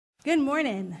Good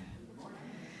morning.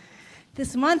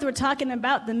 This month we're talking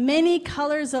about the many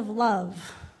colors of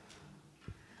love.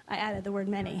 I added the word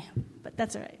many, but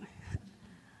that's all right.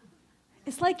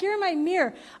 It's like you're my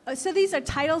mirror. So these are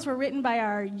titles were written by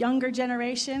our younger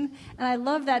generation, and I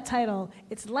love that title.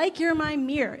 It's like you're my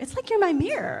mirror. It's like you're my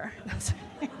mirror.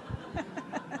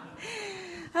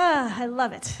 I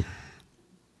love it.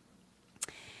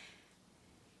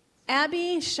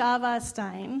 Abby Shava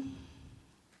Stein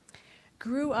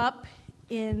grew up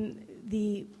in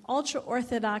the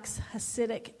ultra-Orthodox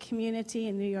Hasidic community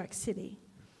in New York City.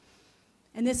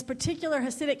 And this particular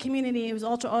Hasidic community was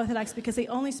ultra-Orthodox because they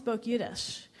only spoke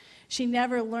Yiddish. She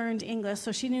never learned English,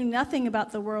 so she knew nothing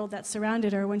about the world that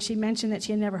surrounded her. When she mentioned that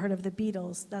she had never heard of the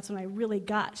Beatles, that's when I really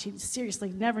got. She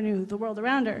seriously never knew the world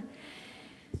around her.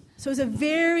 So it was a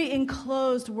very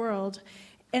enclosed world.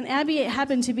 And Abby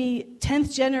happened to be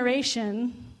 10th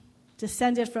generation,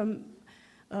 descended from,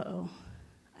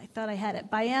 I thought I had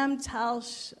it, Bayam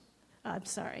Talsh,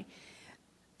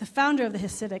 the founder of the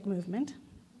Hasidic movement,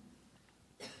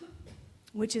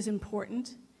 which is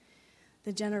important,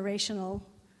 the generational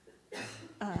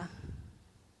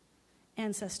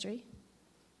ancestry.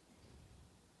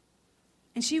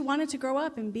 And she wanted to grow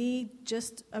up and be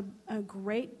just a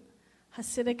great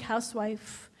Hasidic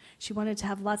housewife. She wanted to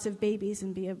have lots of babies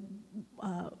and be a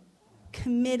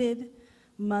committed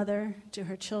mother to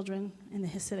her children in the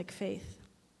Hasidic faith.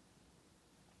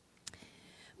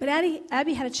 But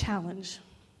Abby had a challenge.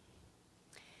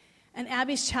 And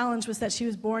Abby's challenge was that she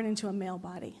was born into a male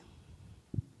body.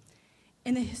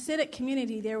 In the Hasidic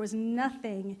community, there was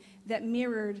nothing that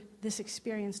mirrored this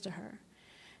experience to her.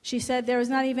 She said there was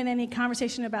not even any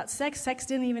conversation about sex. Sex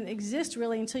didn't even exist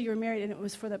really until you were married, and it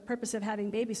was for the purpose of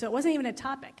having babies. So it wasn't even a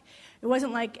topic. It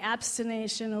wasn't like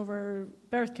abstination over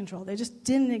birth control. They just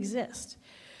didn't exist.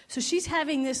 So she's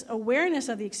having this awareness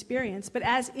of the experience, but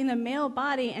as in a male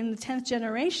body and the 10th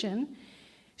generation,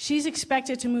 she's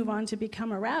expected to move on to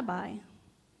become a rabbi.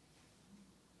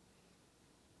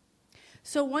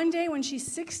 So one day when she's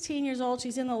 16 years old,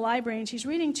 she's in the library, and she's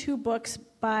reading two books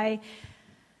by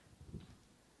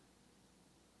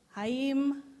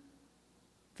Chaim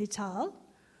Vital,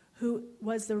 who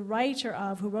was the writer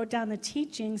who wrote down the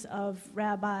teachings of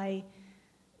Rabbi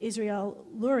Israel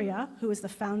Luria, who was the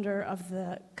founder of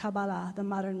the Kabbalah, the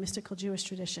modern mystical Jewish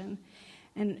tradition.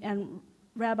 And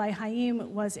Rabbi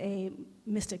Chaim was a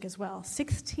mystic as well.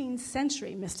 16th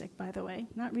century mystic, by the way,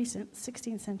 not recent,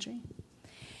 16th century.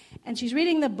 And she's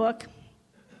reading the book.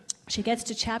 She gets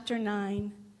to chapter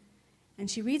 9,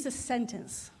 and she reads a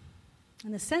sentence.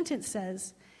 And the sentence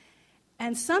says,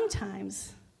 "And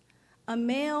sometimes a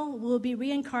male will be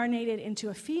reincarnated into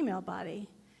a female body,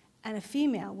 and a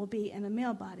female will be in a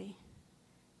male body."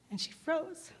 And she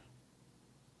froze.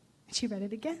 And she read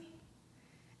it again,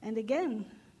 and again,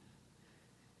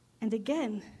 and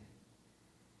again.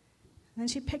 And then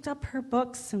she picked up her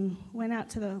books and went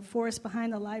out to the forest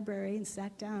behind the library and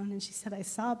sat down, and she said, "I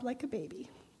sobbed like a baby."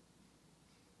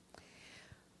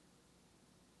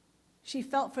 She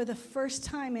felt for the first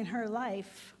time in her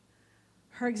life,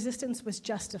 her existence was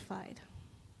justified.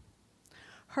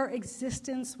 Her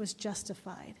existence was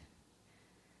justified.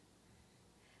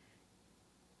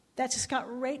 That just got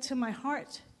right to my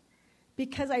heart,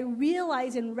 because I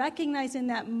realize and recognize in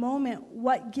that moment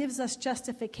what gives us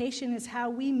justification is how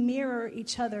we mirror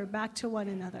each other back to one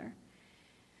another.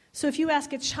 So if you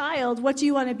ask a child, what do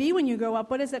you want to be when you grow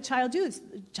up, what does that child do?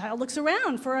 The child looks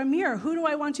around for a mirror. Who do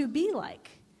I want to be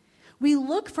like? We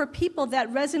look for people that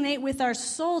resonate with our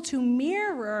soul to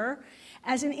mirror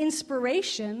as an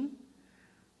inspiration.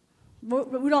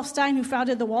 Rudolf Stein, who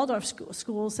founded the Waldorf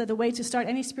School, said the way to start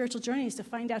any spiritual journey is to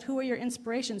find out who are your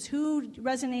inspirations, who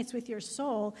resonates with your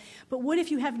soul. But what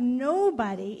if you have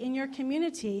nobody in your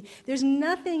community? There's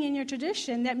nothing in your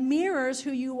tradition that mirrors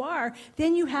who you are.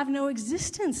 Then you have no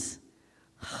existence.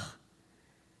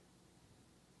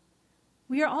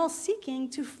 We are all seeking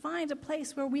to find a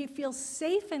place where we feel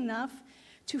safe enough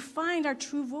to find our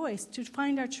true voice, to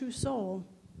find our true soul.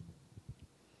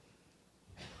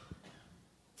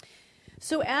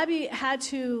 So Abby had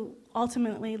to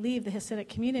ultimately leave the Hasidic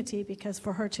community, because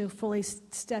for her to fully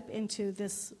step into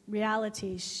this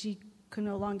reality, she could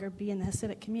no longer be in the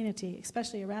Hasidic community,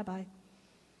 especially a rabbi.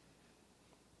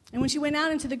 And when she went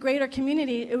out into the greater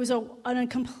community, it was a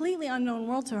completely unknown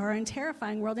world to her, and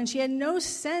terrifying world, and she had no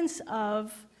sense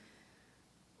of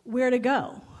where to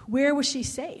go. Where was she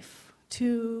safe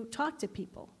to talk to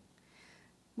people?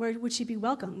 Where would she be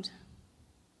welcomed?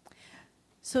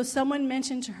 So someone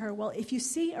mentioned to her, well, if you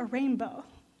see a rainbow,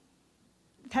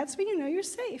 that's when you know you're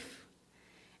safe.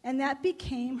 And that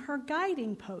became her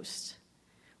guiding post.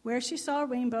 Where she saw a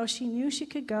rainbow, she knew she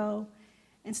could go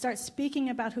and start speaking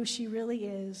about who she really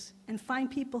is and find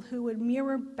people who would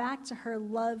mirror back to her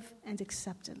love and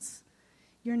acceptance.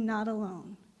 You're not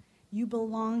alone. You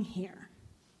belong here.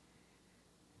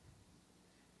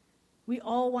 We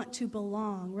all want to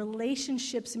belong.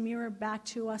 Relationships mirror back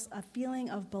to us a feeling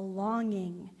of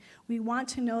belonging. We want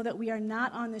to know that we are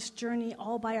not on this journey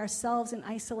all by ourselves in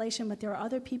isolation, but there are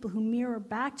other people who mirror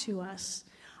back to us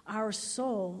our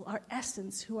soul, our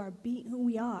essence, who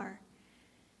we are.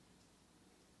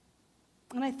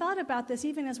 And I thought about this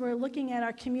even as we're looking at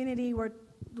our community.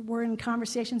 We're in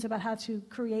conversations about how to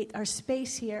create our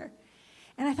space here.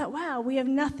 And I thought, wow, we have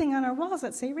nothing on our walls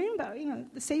that say rainbow,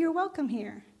 say you're welcome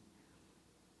here.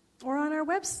 Or on our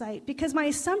website. Because my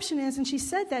assumption is, and she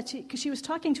said that because she was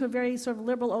talking to a very sort of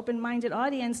liberal, open-minded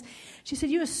audience, she said,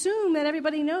 you assume that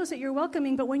everybody knows that you're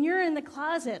welcoming, but when you're in the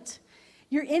closet,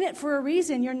 you're in it for a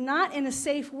reason. You're not in a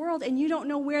safe world, and you don't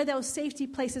know where those safety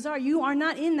places are. You are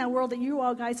not in that world that you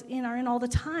all guys are in all the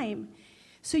time.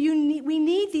 So we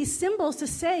need these symbols to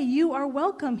say you are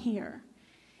welcome here.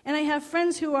 And I have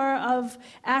friends who are of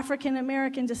African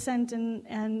American descent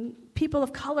and people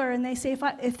of color, and they say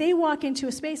if they walk into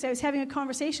a space, I was having a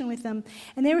conversation with them,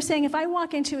 and they were saying if I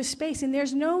walk into a space and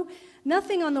there's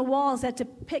nothing on the walls that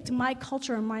depict my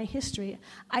culture or my history,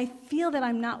 I feel that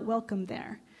I'm not welcome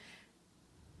there.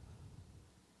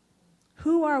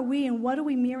 Who are we and what are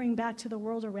we mirroring back to the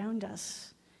world around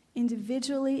us,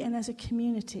 individually and as a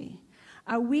community?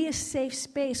 Are we a safe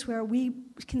space where we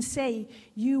can say,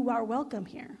 you are welcome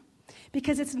here?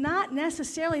 Because it's not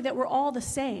necessarily that we're all the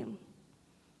same.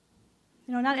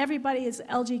 Not everybody is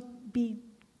LGBTQ,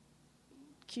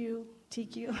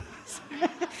 TQ.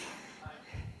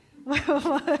 What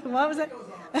was it?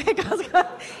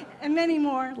 And many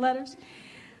more letters.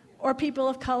 Or people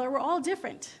of color. We're all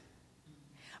different.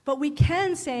 But we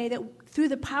can say that through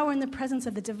the power and the presence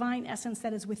of the divine essence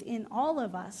that is within all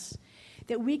of us,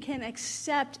 that we can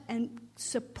accept and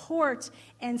support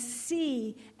and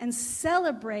see and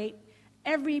celebrate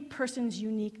every person's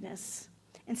uniqueness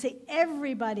and say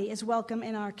everybody is welcome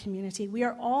in our community. We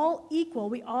are all equal.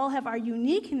 We all have our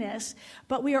uniqueness,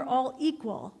 but we are all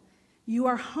equal. You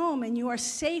are home and you are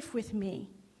safe with me.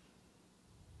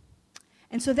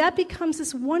 And so that becomes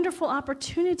this wonderful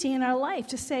opportunity in our life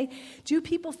to say, do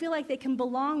people feel like they can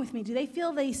belong with me? Do they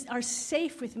feel they are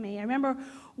safe with me? I remember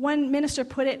one minister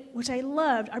put it, which I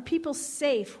loved, are people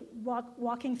safe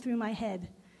walking through my head?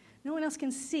 No one else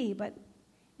can see, but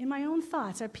in my own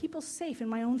thoughts, are people safe in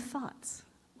my own thoughts?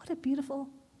 What a beautiful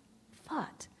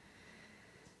thought.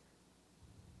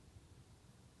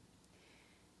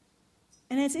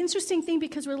 And it's an interesting thing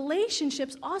because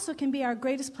relationships also can be our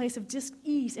greatest place of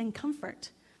dis-ease and comfort.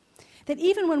 That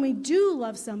even when we do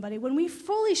love somebody, when we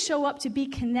fully show up to be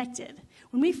connected,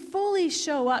 when we fully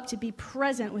show up to be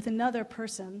present with another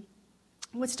person,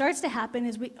 what starts to happen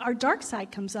is our dark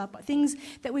side comes up, things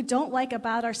that we don't like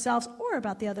about ourselves or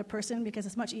about the other person, because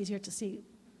it's much easier to see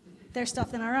their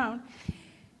stuff than our own.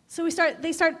 So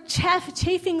they start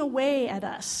chafing away at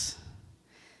us.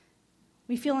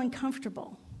 We feel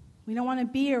uncomfortable. We don't want to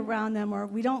be around them, or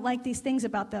we don't like these things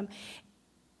about them.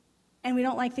 And we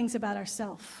don't like things about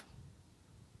ourselves.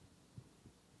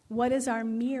 What is our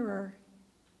mirror?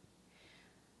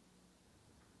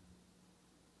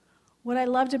 What I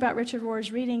loved about Richard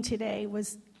Rohr's reading today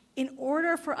was, in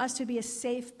order for us to be a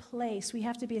safe place, we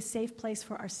have to be a safe place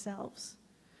for ourselves.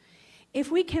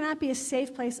 If we cannot be a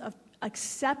safe place of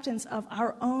acceptance of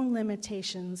our own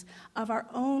limitations, of our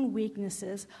own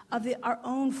weaknesses, of our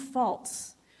own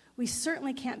faults, we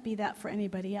certainly can't be that for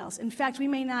anybody else. In fact, we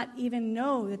may not even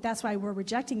know that that's why we're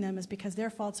rejecting them, is because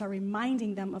their faults are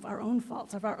reminding them of our own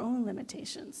faults, of our own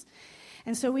limitations.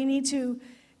 And so we need to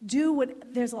do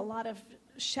there's a lot of,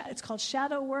 it's called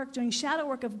shadow work, doing shadow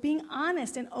work of being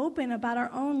honest and open about our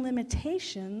own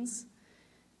limitations,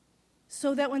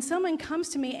 so that when someone comes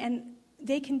to me and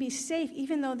they can be safe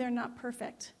even though they're not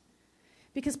perfect.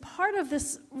 Because part of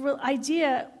this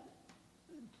idea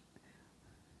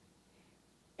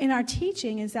in our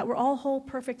teaching is that we're all whole,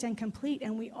 perfect, and complete,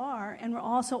 and we are, and we're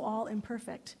also all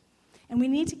imperfect. And we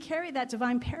need to carry that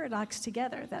divine paradox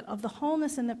together, that of the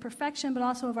wholeness and the perfection, but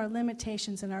also of our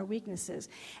limitations and our weaknesses.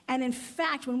 And in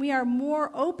fact, when we are more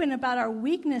open about our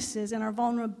weaknesses and our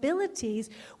vulnerabilities,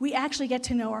 we actually get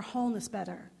to know our wholeness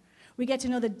better. We get to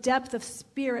know the depth of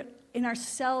spirit in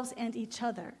ourselves and each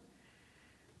other.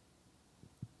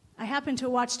 I happened to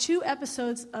watch 2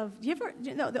 episodes of, do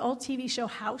you know the old TV show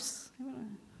House?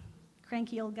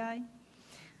 Cranky old guy,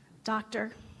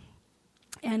 doctor.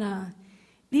 And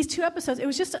these 2 episodes, it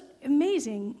was just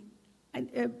amazing.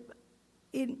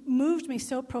 It moved me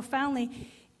so profoundly.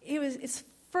 It's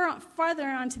farther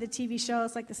on to the TV show,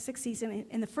 it's like the sixth season.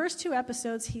 In the first 2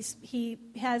 episodes,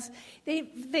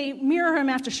 they mirror him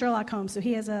after Sherlock Holmes. So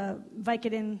he has a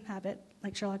Vicodin habit,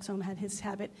 like Sherlock Holmes had his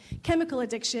habit, chemical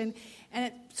addiction, and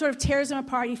it sort of tears him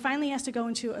apart. He finally has to go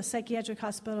into a psychiatric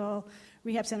hospital,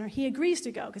 rehab center. He agrees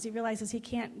to go because he realizes he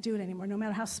can't do it anymore. No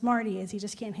matter how smart he is, he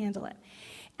just can't handle it.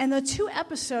 And the 2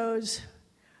 episodes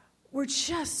were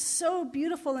just so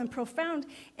beautiful and profound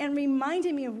and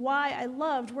reminded me of why I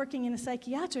loved working in a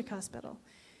psychiatric hospital.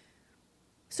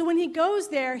 So when he goes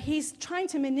there, he's trying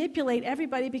to manipulate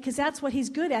everybody because that's what he's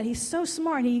good at. He's so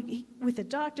smart. He with the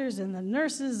doctors and the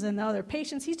nurses and the other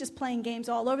patients, he's just playing games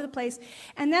all over the place.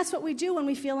 And that's what we do when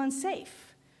we feel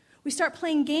unsafe. We start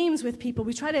playing games with people.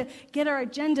 We try to get our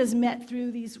agendas met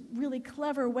through these really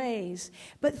clever ways.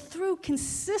 But through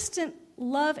consistent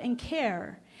love and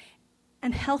care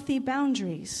and healthy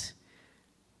boundaries.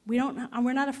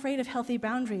 We're not afraid of healthy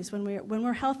boundaries. When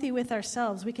we're healthy with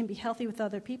ourselves, we can be healthy with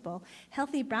other people.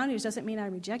 Healthy boundaries doesn't mean I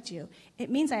reject you. It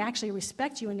means I actually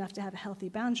respect you enough to have a healthy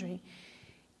boundary.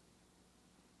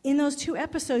 In those 2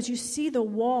 episodes, you see the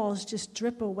walls just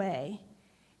drip away,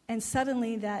 and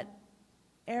suddenly that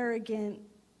arrogant,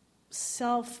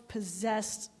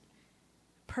 self-possessed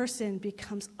person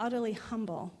becomes utterly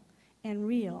humble and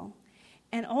real.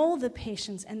 And all the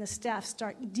patients and the staff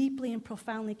start deeply and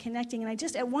profoundly connecting. And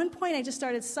at one point, I just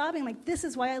started sobbing, like, this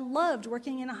is why I loved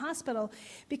working in a hospital,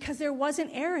 because there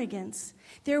wasn't arrogance.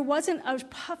 There wasn't a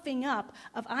puffing up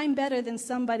of, I'm better than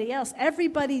somebody else.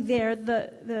 Everybody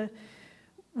there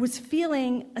was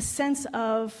feeling a sense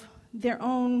of their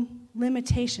own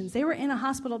limitations. They were in a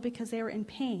hospital because they were in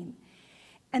pain.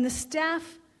 And the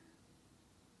staff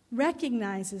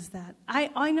recognizes that.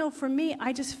 I know for me,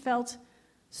 I just felt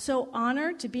so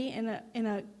honored to be in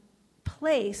a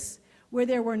place where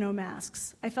there were no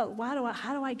masks. I felt,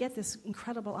 how do I get this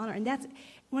incredible honor? And that's,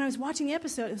 when I was watching the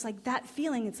episode, it was like that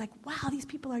feeling. It's like, wow, these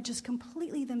people are just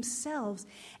completely themselves.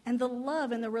 And the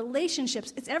love and the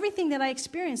relationships, it's everything that I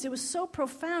experienced. It was so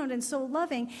profound and so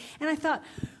loving. And I thought,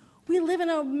 we live in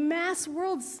a mass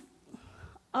world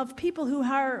of people who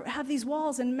have these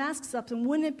walls and masks up, and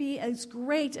wouldn't it be as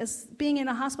great as being in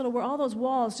a hospital where all those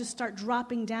walls just start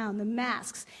dropping down, the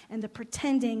masks and the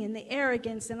pretending and the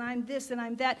arrogance and I'm this and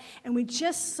I'm that, and we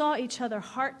just saw each other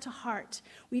heart to heart.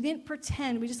 We didn't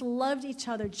pretend, we just loved each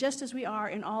other just as we are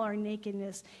in all our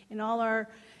nakedness, in all our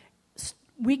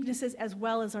weaknesses as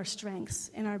well as our strengths,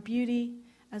 in our beauty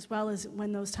as well as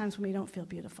when those times when we don't feel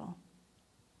beautiful.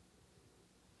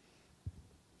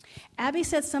 Abby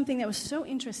said something that was so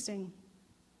interesting.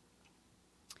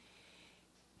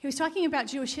 He was talking about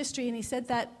Jewish history, and he said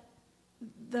that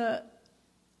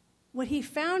what he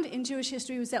found in Jewish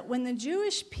history was that when the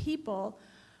Jewish people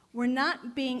were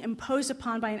not being imposed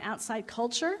upon by an outside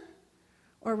culture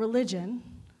or religion,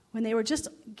 when they were just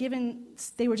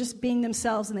being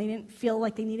themselves and they didn't feel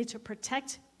like they needed to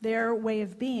protect their way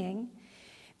of being,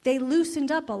 they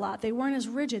loosened up a lot. They weren't as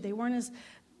rigid. They weren't as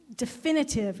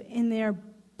definitive in their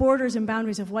borders and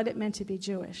boundaries of what it meant to be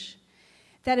Jewish.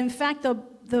 That in fact, the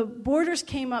borders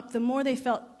came up, the more they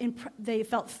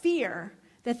felt fear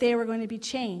that they were going to be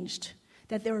changed,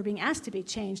 that they were being asked to be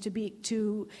changed,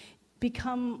 to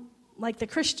become like the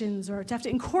Christians, or to have to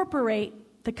incorporate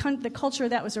the culture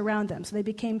that was around them. So they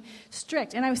became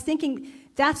strict. And I was thinking,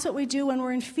 that's what we do when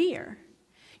we're in fear.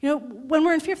 You know, when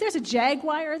we're in fear, if there's a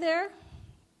jaguar there,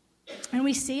 and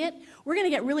we see it, we're going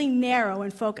to get really narrow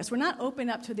and focused. We're not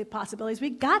open up to the possibilities.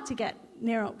 We've got to get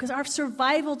narrow because our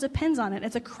survival depends on it.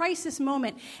 It's a crisis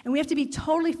moment, and we have to be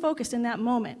totally focused in that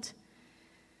moment.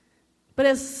 But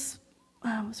as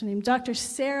what's her name, Dr.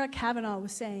 Sarah Kavanaugh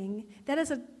was saying, that is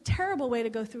a terrible way to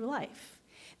go through life.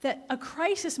 That a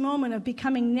crisis moment of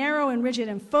becoming narrow and rigid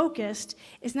and focused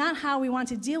is not how we want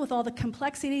to deal with all the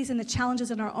complexities and the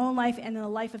challenges in our own life and in the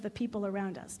life of the people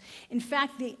around us. In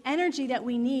fact, the energy that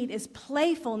we need is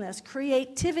playfulness,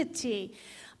 creativity,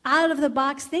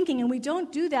 out-of-the-box thinking, and we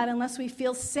don't do that unless we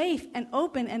feel safe and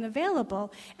open and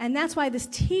available. And that's why this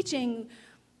teaching,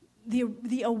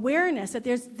 the awareness that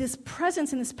there's this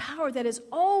presence and this power that is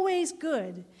always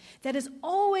good, that is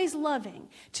always loving,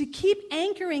 to keep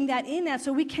anchoring that in that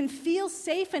so we can feel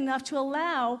safe enough to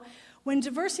allow when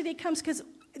diversity comes, because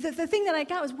the thing that I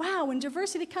got was, wow, when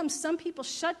diversity comes, some people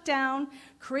shut down,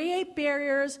 create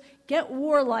barriers, get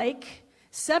warlike,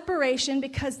 separation,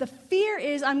 because the fear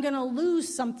is I'm going to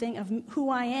lose something of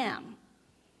who I am.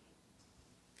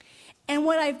 And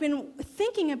what I've been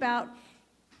thinking about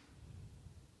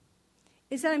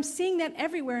is that I'm seeing that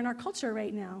everywhere in our culture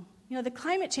right now. You know, the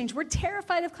climate change, we're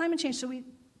terrified of climate change, so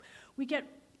we get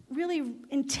really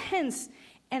intense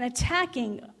and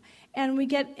attacking And we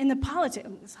get in the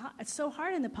politics. It's so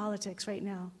hard in the politics right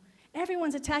now.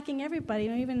 Everyone's attacking everybody.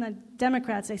 Even the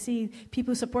Democrats, I see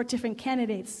people who support different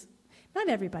candidates. Not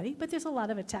everybody, but there's a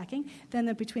lot of attacking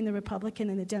between the Republican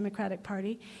and the Democratic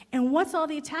Party. And what's all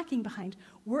the attacking behind?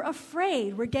 We're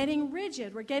afraid. We're getting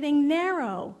rigid. We're getting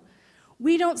narrow.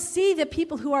 We don't see the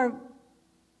people who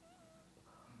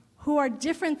are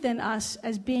different than us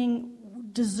as being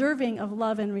deserving of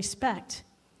love and respect.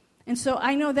 And so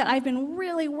I know that I've been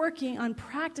really working on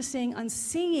practicing, on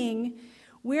seeing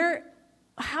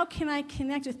how can I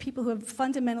connect with people who have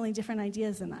fundamentally different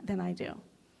ideas than I do.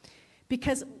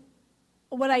 Because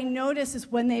what I notice is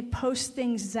when they post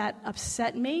things that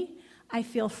upset me, I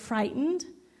feel frightened.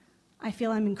 I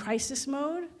feel I'm in crisis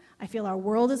mode. I feel our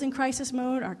world is in crisis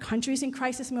mode, our country's in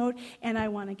crisis mode, and I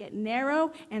want to get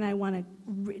narrow, and I want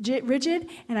to rigid,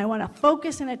 and I want to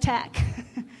focus and attack,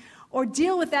 or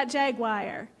deal with that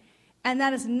jaguar. And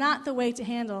that is not the way to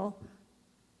handle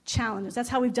challenges. That's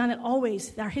how we've done it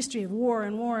always, our history of war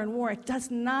and war and war. It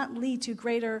does not lead to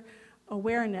greater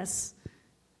awareness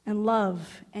and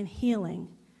love and healing.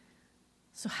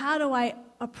 So how do I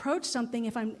approach something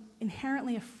if I'm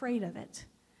inherently afraid of it?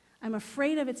 I'm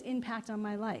afraid of its impact on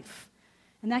my life.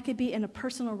 And that could be in a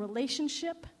personal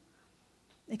relationship.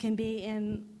 It can be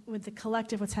with the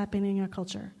collective, what's happening in our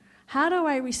culture. How do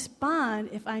I respond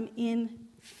if I'm in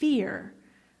fear?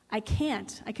 I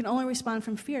can't. I can only respond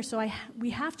from fear. So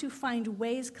we have to find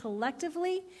ways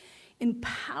collectively, in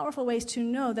powerful ways, to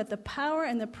know that the power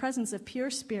and the presence of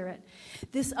pure spirit,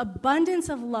 this abundance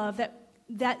of love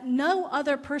that no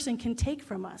other person can take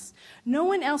from us. No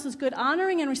one else is good.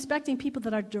 Honoring and respecting people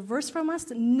that are diverse from us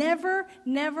never,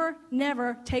 never,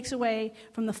 never takes away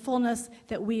from the fullness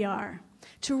that we are.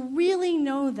 To really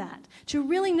know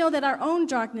that our own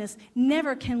darkness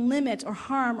never can limit or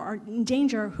harm or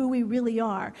endanger who we really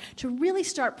are. To really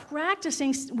start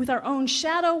practicing with our own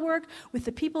shadow work, with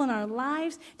the people in our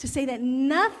lives, to say that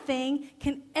nothing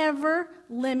can ever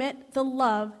limit the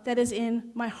love that is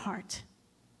in my heart.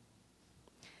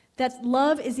 That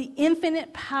love is the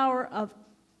infinite power of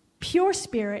pure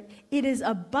spirit. It is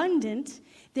abundant.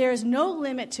 There is no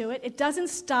limit to it. It doesn't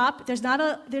stop. We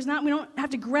don't have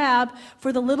to grab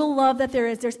for the little love that there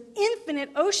is. There's infinite,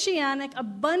 oceanic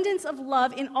abundance of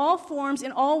love in all forms,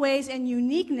 in all ways, and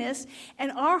uniqueness.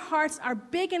 And our hearts are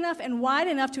big enough and wide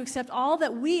enough to accept all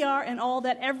that we are and all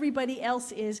that everybody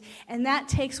else is. And that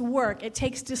takes work. It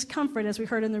takes discomfort, as we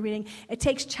heard in the reading. It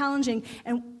takes challenging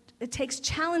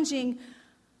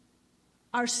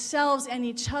ourselves and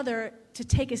each other to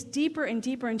take us deeper and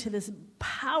deeper into this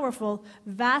powerful,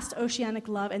 vast oceanic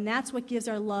love, and that's what gives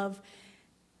our love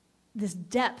this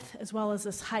depth as well as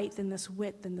this height and this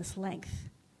width and this length.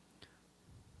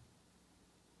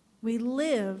 We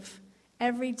live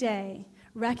every day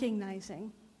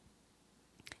recognizing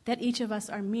that each of us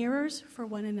are mirrors for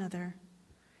one another.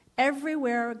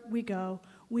 Everywhere we go,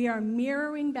 we are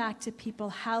mirroring back to people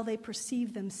how they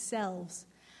perceive themselves,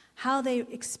 how they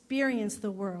experience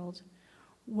the world.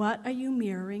 What are you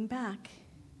mirroring back?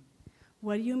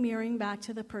 What are you mirroring back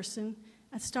to the person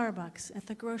at Starbucks, at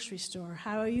the grocery store?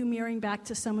 How are you mirroring back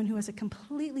to someone who has a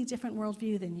completely different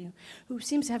worldview than you, who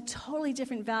seems to have totally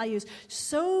different values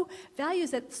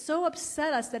that so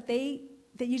upset us that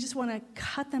you just want to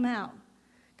cut them out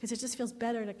because it just feels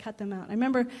better to cut them out. I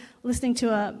remember listening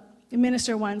to a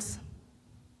minister once,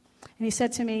 and he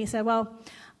said to me, well,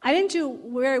 I didn't do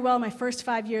very well my first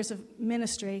 5 years of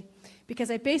ministry because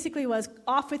I basically was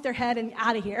off with their head and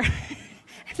out of here.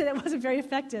 I said it wasn't very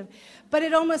effective. But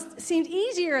it almost seemed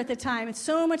easier at the time. It's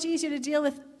so much easier to deal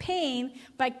with pain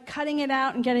by cutting it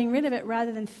out and getting rid of it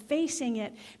rather than facing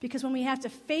it. Because when we have to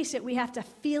face it, we have to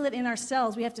feel it in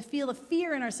ourselves. We have to feel the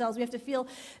fear in ourselves. We have to feel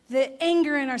the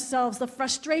anger in ourselves, the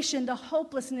frustration, the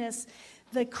hopelessness,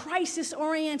 the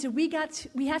crisis-oriented. We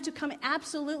have to come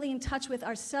absolutely in touch with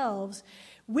ourselves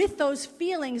with those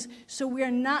feelings so we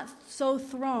are not so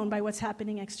thrown by what's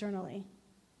happening externally.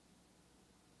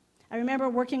 I remember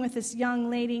working with this young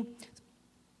lady,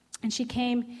 and she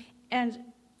came, and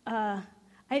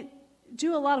I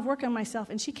do a lot of work on myself,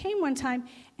 and she came one time,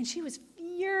 and she was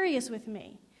furious with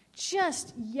me,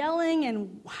 just yelling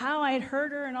and how I had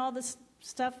hurt her and all this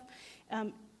stuff.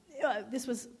 This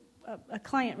was a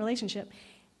client relationship,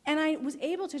 and I was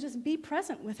able to just be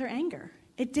present with her anger.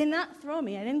 It did not throw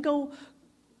me. I didn't go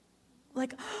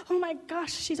like, oh my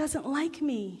gosh, she doesn't like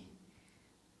me.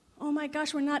 Oh my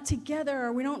gosh, we're not together,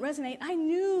 or we don't resonate. I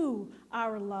knew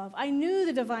our love. I knew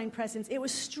the divine presence. It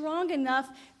was strong enough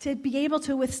to be able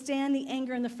to withstand the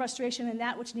anger and the frustration and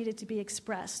that which needed to be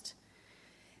expressed.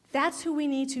 That's who we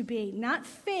need to be. Not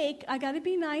fake. I got to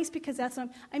be nice because that's not,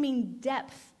 I mean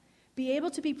depth. be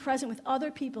able to be present with other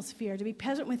people's fear, to be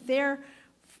present with their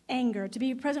anger, to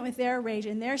be present with their rage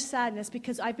and their sadness,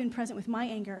 because I've been present with my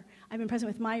anger, I've been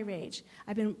present with my rage,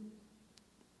 I've been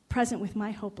present with my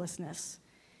hopelessness.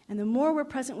 And the more we're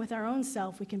present with our own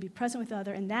self, we can be present with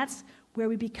other, and that's where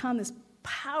we become this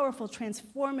powerful,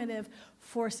 transformative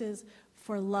forces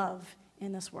for love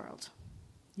in this world.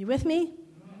 You with me?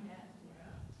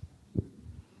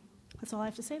 That's all I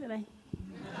have to say today.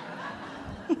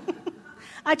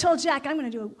 I told Jack I'm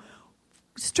going to do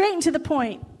it straight and to the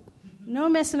point. No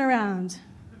messing around.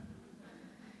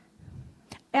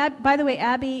 By the way,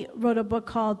 Abby wrote a book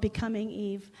called Becoming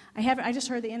Eve. I just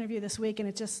heard the interview this week, and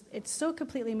it so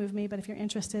completely moved me, but if you're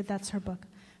interested, that's her book,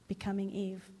 Becoming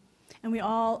Eve. And we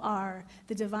all are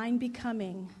the divine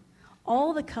becoming,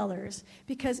 all the colors,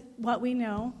 because what we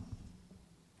know,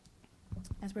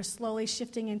 as we're slowly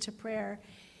shifting into prayer,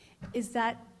 is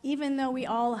that even though we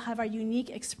all have our unique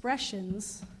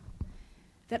expressions,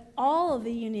 that all of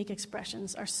the unique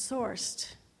expressions are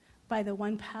sourced by the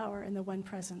one power and the one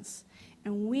presence.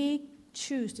 And we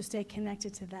choose to stay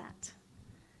connected to that,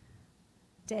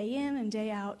 day in and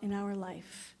day out in our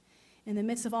life. In the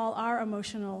midst of all our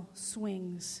emotional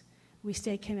swings, we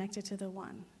stay connected to the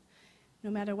one. No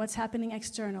matter what's happening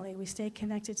externally, we stay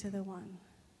connected to the one.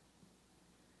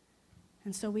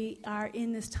 And so we are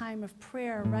in this time of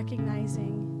prayer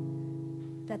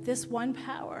recognizing that this one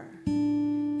power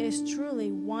is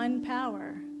truly one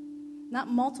power, not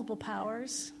multiple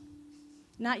powers,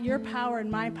 not your power and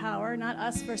my power, not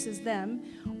us versus them.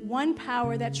 One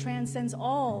power that transcends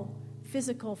all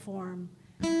physical form,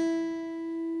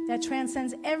 that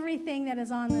transcends everything that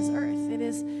is on this earth. It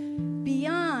is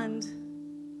beyond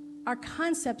our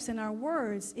concepts and our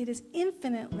words. It is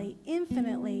infinitely,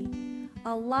 infinitely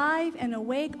alive and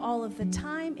awake all of the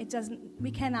time.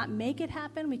 We cannot make it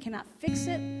happen. We cannot fix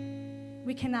it.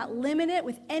 We cannot limit it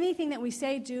with anything that we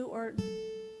say, do, or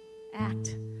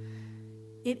act.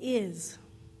 It is.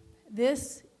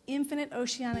 This infinite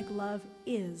oceanic love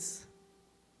is.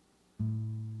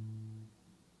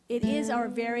 It is our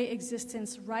very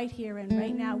existence right here and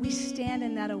right now. We stand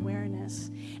in that awareness.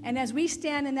 And as we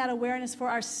stand in that awareness for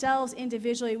ourselves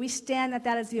individually, we stand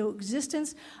that is the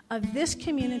existence of this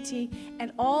community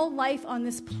and all life on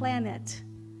this planet.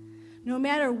 No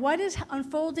matter what is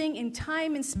unfolding in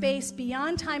time and space,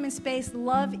 beyond time and space,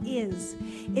 love is.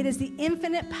 It is the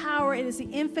infinite power, it is the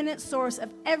infinite source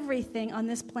of everything on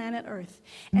this planet Earth.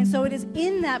 And so it is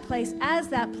in that place, as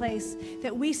that place,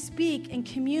 that we speak and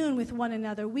commune with one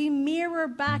another. We mirror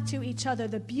back to each other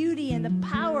the beauty and the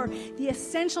power, the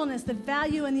essentialness, the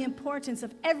value and the importance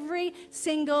of every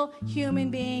single human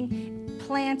being,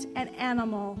 plant, and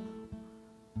animal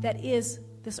that is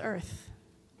this earth.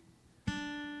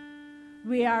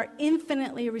 We are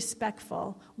infinitely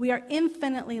respectful. We are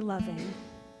infinitely loving.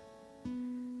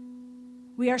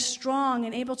 We are strong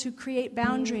and able to create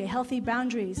healthy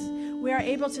boundaries. We are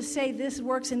able to say this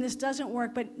works and this doesn't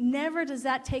work, but never does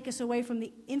that take us away from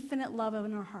the infinite love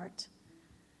in our heart.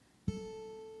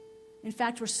 In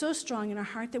fact, we're so strong in our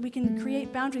heart that we can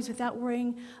create boundaries without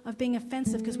worrying of being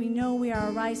offensive, because we know we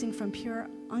are arising from pure,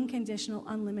 unconditional,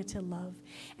 unlimited love.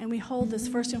 And we hold this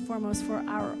first and foremost for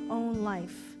our own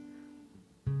life.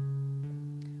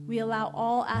 We allow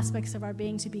all aspects of our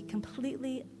being to be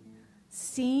completely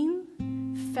seen,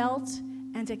 felt,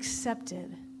 and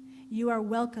accepted. You are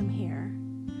welcome here.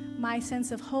 My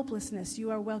sense of hopelessness, you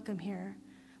are welcome here.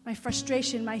 My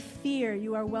frustration, my fear,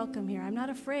 you are welcome here. I'm not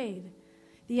afraid.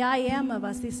 The I am of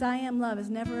us, this I am love, is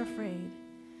never afraid.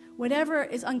 Whatever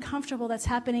is uncomfortable that's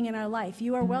happening in our life,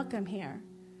 you are welcome here.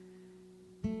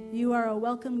 You are a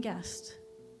welcome guest.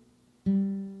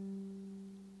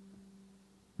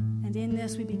 And in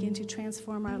this, we begin to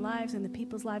transform our lives and the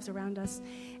people's lives around us.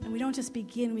 And we don't just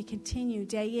begin, we continue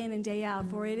day in and day out,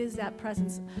 for it is that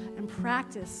presence and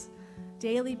practice,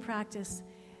 daily practice,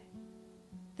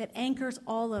 that anchors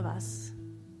all of us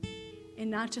in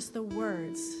not just the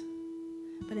words,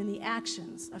 but in the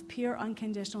actions of pure,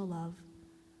 unconditional love,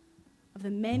 of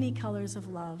the many colors of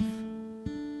love,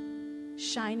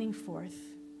 shining forth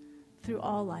through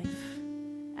all life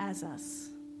as us.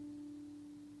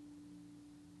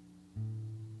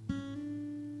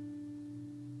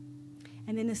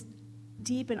 And in this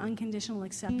deep and unconditional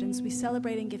acceptance, we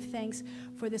celebrate and give thanks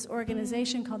for this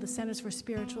organization called the Centers for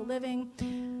Spiritual Living,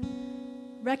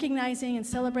 recognizing and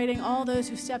celebrating all those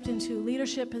who stepped into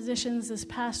leadership positions this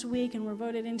past week and were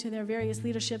voted into their various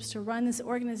leaderships to run this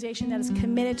organization that is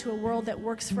committed to a world that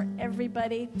works for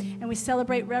everybody. And we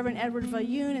celebrate Reverend Edward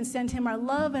Vayoun and send him our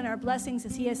love and our blessings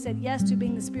as he has said yes to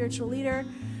being the spiritual leader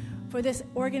for this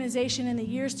organization in the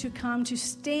years to come to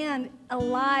stand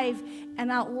alive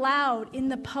and out loud in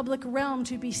the public realm,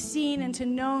 to be seen and to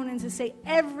known and to say,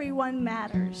 everyone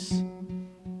matters.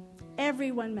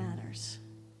 Everyone matters.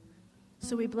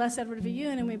 So we bless Edward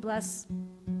Viyun, and we bless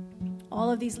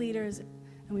all of these leaders, and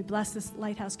we bless this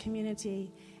Lighthouse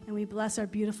community, and we bless our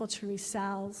beautiful Therese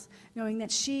Salles, knowing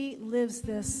that she lives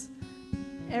this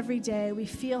every day. We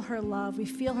feel her love. We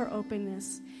feel her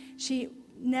openness. She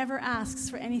never asks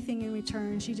for anything in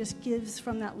return. She just gives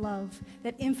from that love,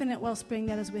 that infinite wellspring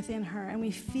that is within her. And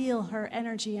we feel her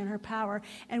energy and her power.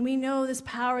 And we know this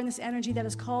power and this energy that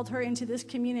has called her into this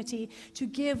community to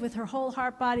give with her whole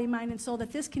heart, body, mind, and soul,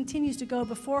 that this continues to go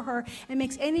before her and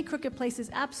makes any crooked places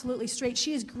absolutely straight.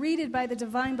 She is greeted by the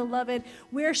divine beloved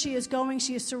where she is going.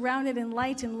 She is surrounded in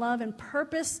light and love and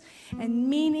purpose and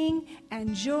meaning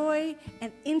and joy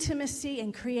and intimacy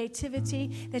and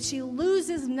creativity, that she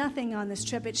loses nothing on this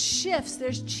trip. It shifts,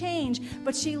 there's change,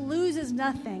 but she loses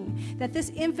nothing. That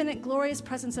this infinite, glorious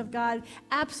presence of God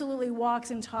absolutely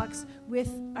walks and talks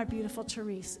with our beautiful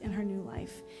Therese in her new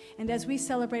life. And as we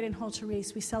celebrate and hold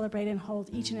Therese, we celebrate and hold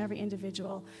each and every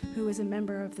individual who is a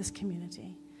member of this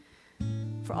community.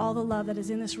 For all the love that is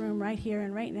in this room right here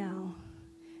and right now,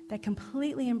 that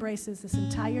completely embraces this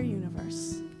entire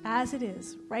universe as it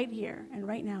is, right here and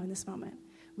right now in this moment,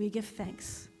 we give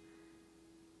thanks.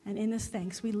 And in this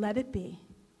thanks, we let it be,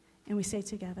 and we say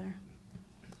together,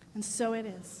 and so it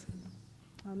is.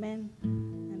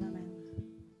 Amen.